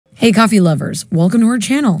Hey coffee lovers, welcome to our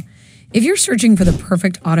channel. If you're searching for the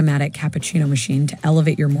perfect automatic cappuccino machine to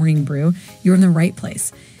elevate your morning brew, you're in the right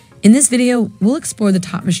place. In this video, we'll explore the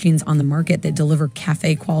top machines on the market that deliver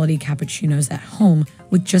cafe-quality cappuccinos at home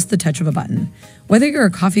with just the touch of a button. Whether you're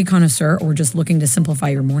a coffee connoisseur or just looking to simplify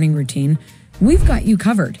your morning routine, we've got you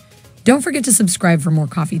covered. Don't forget to subscribe for more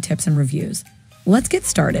coffee tips and reviews. Let's get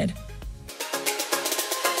started.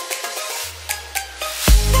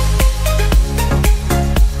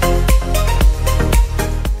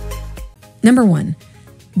 Number 1.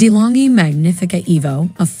 DeLonghi Magnifica Evo,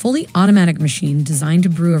 a fully automatic machine designed to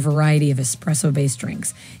brew a variety of espresso-based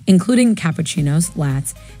drinks, including cappuccinos,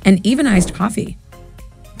 lattes, and even iced coffee.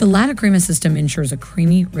 The latte crema system ensures a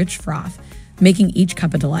creamy, rich froth, making each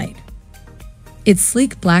cup a delight. Its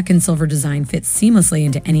sleek black and silver design fits seamlessly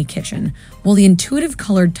into any kitchen, while the intuitive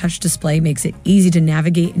colored touch display makes it easy to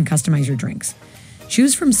navigate and customize your drinks.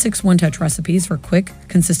 Choose from 6 one-touch recipes for quick,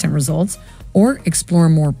 consistent results, or explore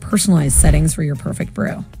more personalized settings for your perfect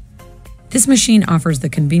brew. This machine offers the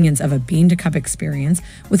convenience of a bean-to-cup experience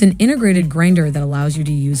with an integrated grinder that allows you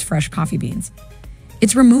to use fresh coffee beans.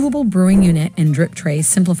 Its removable brewing unit and drip tray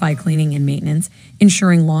simplify cleaning and maintenance,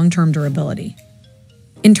 ensuring long-term durability.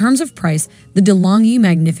 In terms of price, the DeLonghi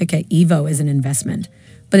Magnifica Evo is an investment,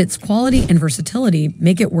 but its quality and versatility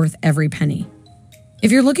make it worth every penny.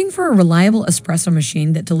 If you're looking for a reliable espresso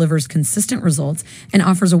machine that delivers consistent results and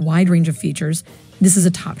offers a wide range of features, this is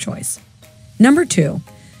a top choice. Number 2.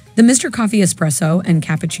 The Mr. Coffee Espresso and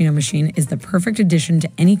Cappuccino Machine is the perfect addition to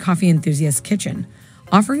any coffee enthusiast's kitchen,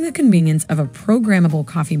 offering the convenience of a programmable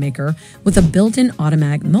coffee maker with a built-in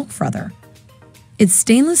automatic milk frother. Its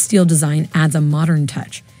stainless steel design adds a modern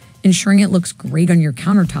touch, ensuring it looks great on your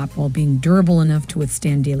countertop while being durable enough to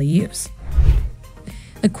withstand daily use.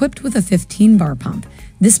 Equipped with a 15-bar pump,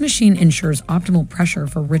 this machine ensures optimal pressure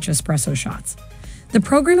for rich espresso shots. The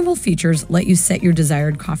programmable features let you set your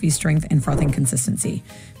desired coffee strength and frothing consistency,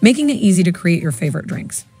 making it easy to create your favorite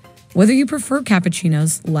drinks. Whether you prefer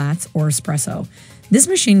cappuccinos, lattes, or espresso, this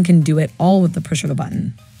machine can do it all with the push of a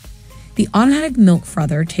button. The automatic milk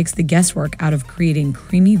frother takes the guesswork out of creating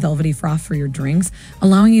creamy, velvety froth for your drinks,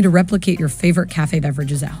 allowing you to replicate your favorite cafe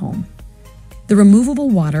beverages at home. The removable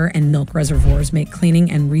water and milk reservoirs make cleaning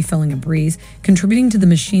and refilling a breeze, contributing to the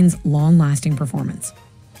machine's long-lasting performance.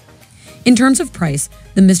 In terms of price,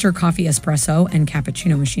 the Mr. Coffee Espresso and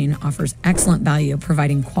Cappuccino Machine offers excellent value,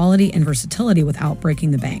 providing quality and versatility without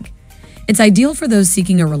breaking the bank. It's ideal for those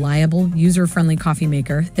seeking a reliable, user-friendly coffee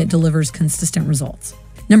maker that delivers consistent results.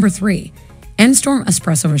 Number 3. Empstorm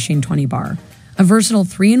Espresso Machine 20 Bar, a versatile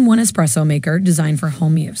 3-in-1 espresso maker designed for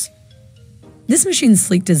home use. This machine's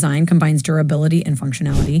sleek design combines durability and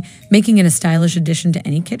functionality, making it a stylish addition to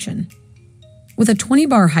any kitchen. With a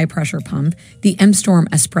 20-bar high-pressure pump, the Empstorm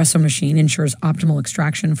espresso machine ensures optimal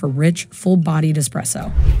extraction for rich, full-bodied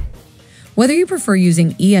espresso. Whether you prefer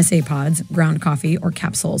using ESA pods, ground coffee, or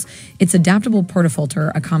capsules, its adaptable portafilter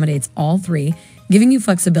accommodates all three, giving you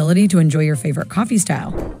flexibility to enjoy your favorite coffee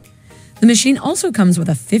style. The machine also comes with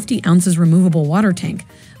a 50 ounces removable water tank,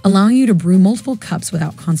 allowing you to brew multiple cups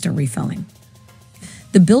without constant refilling.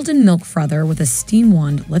 The built-in milk frother with a steam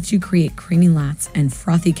wand lets you create creamy lattes and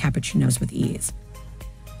frothy cappuccinos with ease.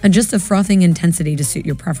 Adjust the frothing intensity to suit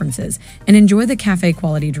your preferences and enjoy the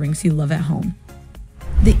cafe-quality drinks you love at home.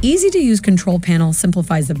 The easy-to-use control panel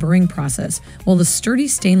simplifies the brewing process, while the sturdy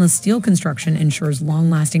stainless steel construction ensures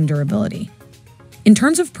long-lasting durability. In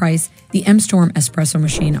terms of price, the Empstorm espresso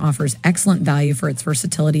machine offers excellent value for its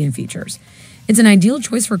versatility and features. It's an ideal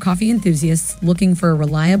choice for coffee enthusiasts looking for a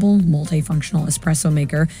reliable, multifunctional espresso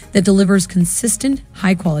maker that delivers consistent,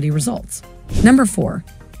 high-quality results. Number 4.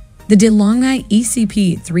 The DeLonghi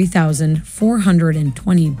ECP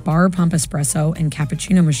 3420 bar pump espresso and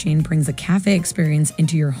cappuccino machine brings a cafe experience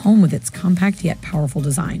into your home with its compact yet powerful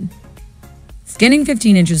design. Standing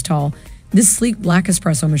 15 inches tall, this sleek black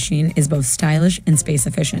espresso machine is both stylish and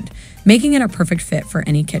space-efficient, making it a perfect fit for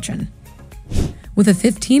any kitchen. With a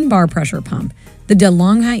 15-bar pressure pump, the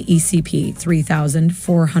DeLonghi ECP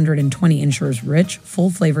 3420 ensures rich,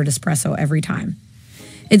 full-flavored espresso every time.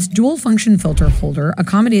 Its dual-function filter holder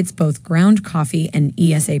accommodates both ground coffee and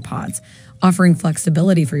ESA pods, offering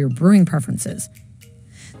flexibility for your brewing preferences.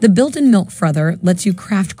 The built-in milk frother lets you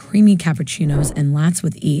craft creamy cappuccinos and lattes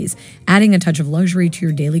with ease, adding a touch of luxury to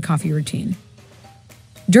your daily coffee routine.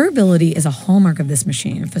 Durability is a hallmark of this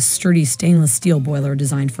machine, with a sturdy stainless steel boiler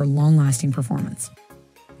designed for long-lasting performance.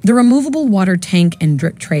 The removable water tank and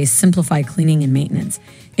drip tray simplify cleaning and maintenance,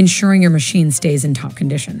 ensuring your machine stays in top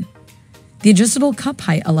condition. The adjustable cup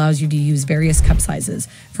height allows you to use various cup sizes,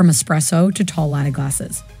 from espresso to tall latte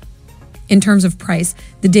glasses. In terms of price,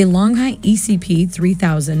 the DeLonghi ECP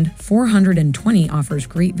 3420 offers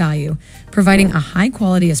great value, providing a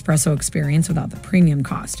high-quality espresso experience without the premium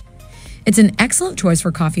cost. It's an excellent choice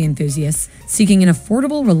for coffee enthusiasts seeking an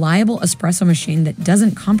affordable, reliable espresso machine that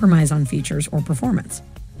doesn't compromise on features or performance.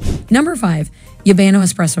 Number 5. Yabano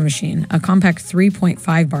Espresso Machine, a compact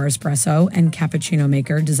 3.5 bar espresso and cappuccino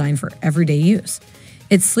maker designed for everyday use.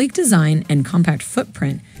 Its sleek design and compact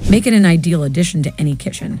footprint make it an ideal addition to any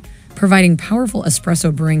kitchen, providing powerful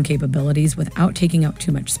espresso brewing capabilities without taking up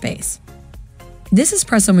too much space. This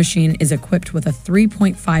espresso machine is equipped with a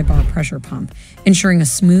 3.5 bar pressure pump, ensuring a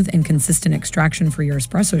smooth and consistent extraction for your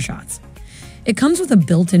espresso shots. It comes with a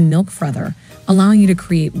built-in milk frother, allowing you to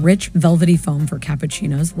create rich, velvety foam for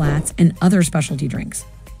cappuccinos, lattes, and other specialty drinks.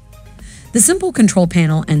 The simple control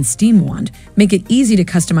panel and steam wand make it easy to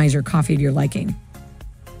customize your coffee to your liking.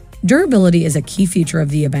 Durability is a key feature of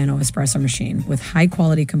the Yabano espresso machine, with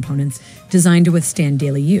high-quality components designed to withstand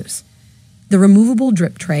daily use. The removable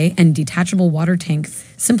drip tray and detachable water tank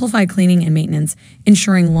simplify cleaning and maintenance,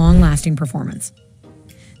 ensuring long-lasting performance.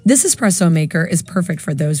 This espresso maker is perfect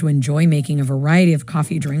for those who enjoy making a variety of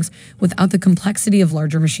coffee drinks without the complexity of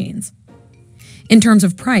larger machines. In terms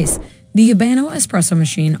of price, the Yabano espresso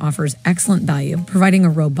machine offers excellent value, providing a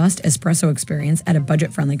robust espresso experience at a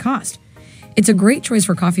budget-friendly cost. It's a great choice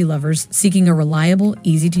for coffee lovers seeking a reliable,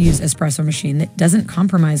 easy-to-use espresso machine that doesn't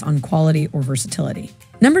compromise on quality or versatility.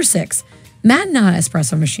 Number 6. MAttinata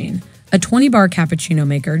Espresso Machine, a 20-bar cappuccino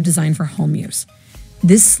maker designed for home use.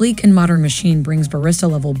 This sleek and modern machine brings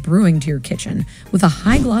barista-level brewing to your kitchen with a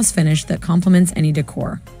high-gloss finish that complements any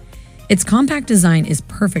decor. Its compact design is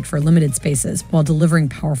perfect for limited spaces while delivering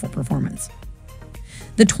powerful performance.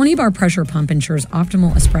 The 20-bar pressure pump ensures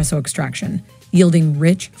optimal espresso extraction, yielding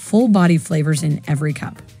rich, full-body flavors in every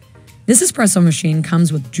cup. This espresso machine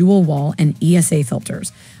comes with dual-wall and ESA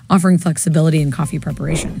filters, offering flexibility in coffee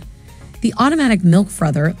preparation. The automatic milk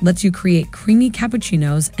frother lets you create creamy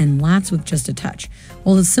cappuccinos and lattes with just a touch,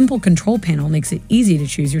 while the simple control panel makes it easy to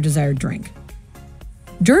choose your desired drink.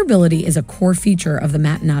 Durability is a core feature of the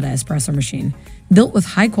MAttinata espresso machine, built with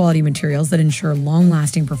high-quality materials that ensure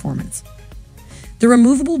long-lasting performance. The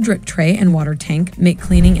removable drip tray and water tank make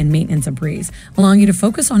cleaning and maintenance a breeze, allowing you to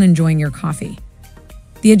focus on enjoying your coffee.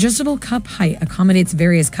 The adjustable cup height accommodates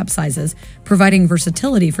various cup sizes, providing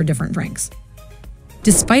versatility for different drinks.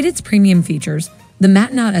 Despite its premium features, the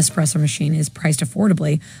MAttinata espresso machine is priced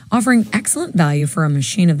affordably, offering excellent value for a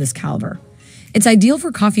machine of this caliber. It's ideal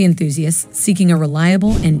for coffee enthusiasts seeking a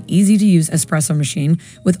reliable and easy-to-use espresso machine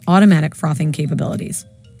with automatic frothing capabilities.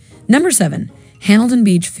 Number 7. Hamilton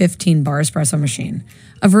Beach 15-bar espresso machine,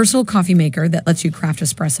 a versatile coffee maker that lets you craft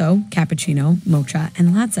espresso, cappuccino, mocha,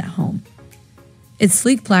 and lattes at home. Its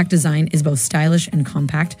sleek black design is both stylish and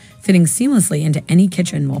compact, fitting seamlessly into any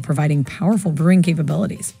kitchen while providing powerful brewing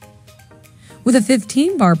capabilities. With a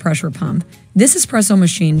 15-bar pressure pump, this espresso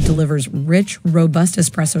machine delivers rich, robust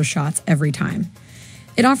espresso shots every time.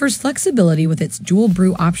 It offers flexibility with its dual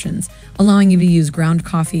brew options, allowing you to use ground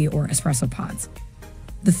coffee or espresso pods.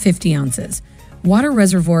 The 50 ounces water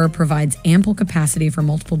reservoir provides ample capacity for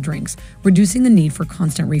multiple drinks, reducing the need for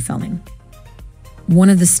constant refilling. One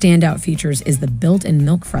of the standout features is the built-in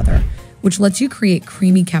milk frother, which lets you create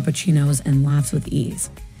creamy cappuccinos and lattes with ease.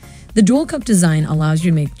 The dual cup design allows you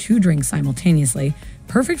to make 2 drinks simultaneously,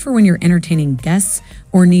 perfect for when you're entertaining guests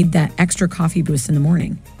or need that extra coffee boost in the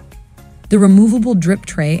morning. The removable drip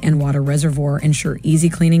tray and water reservoir ensure easy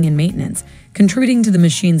cleaning and maintenance, contributing to the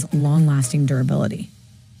machine's long-lasting durability.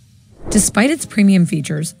 Despite its premium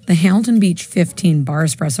features, the Hamilton Beach 15-bar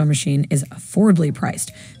espresso machine is affordably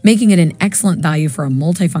priced, making it an excellent value for a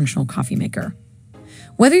multifunctional coffee maker.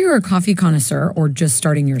 Whether you're a coffee connoisseur or just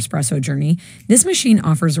starting your espresso journey, this machine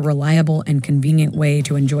offers a reliable and convenient way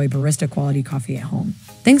to enjoy barista-quality coffee at home.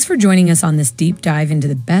 Thanks for joining us on this deep dive into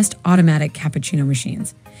the best automatic cappuccino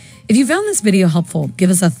machines. If you found this video helpful, give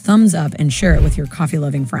us a thumbs up and share it with your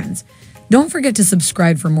coffee-loving friends. Don't forget to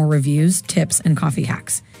subscribe for more reviews, tips, and coffee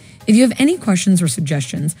hacks. If you have any questions or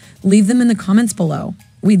suggestions, leave them in the comments below.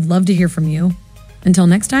 We'd love to hear from you. Until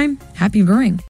next time, happy brewing!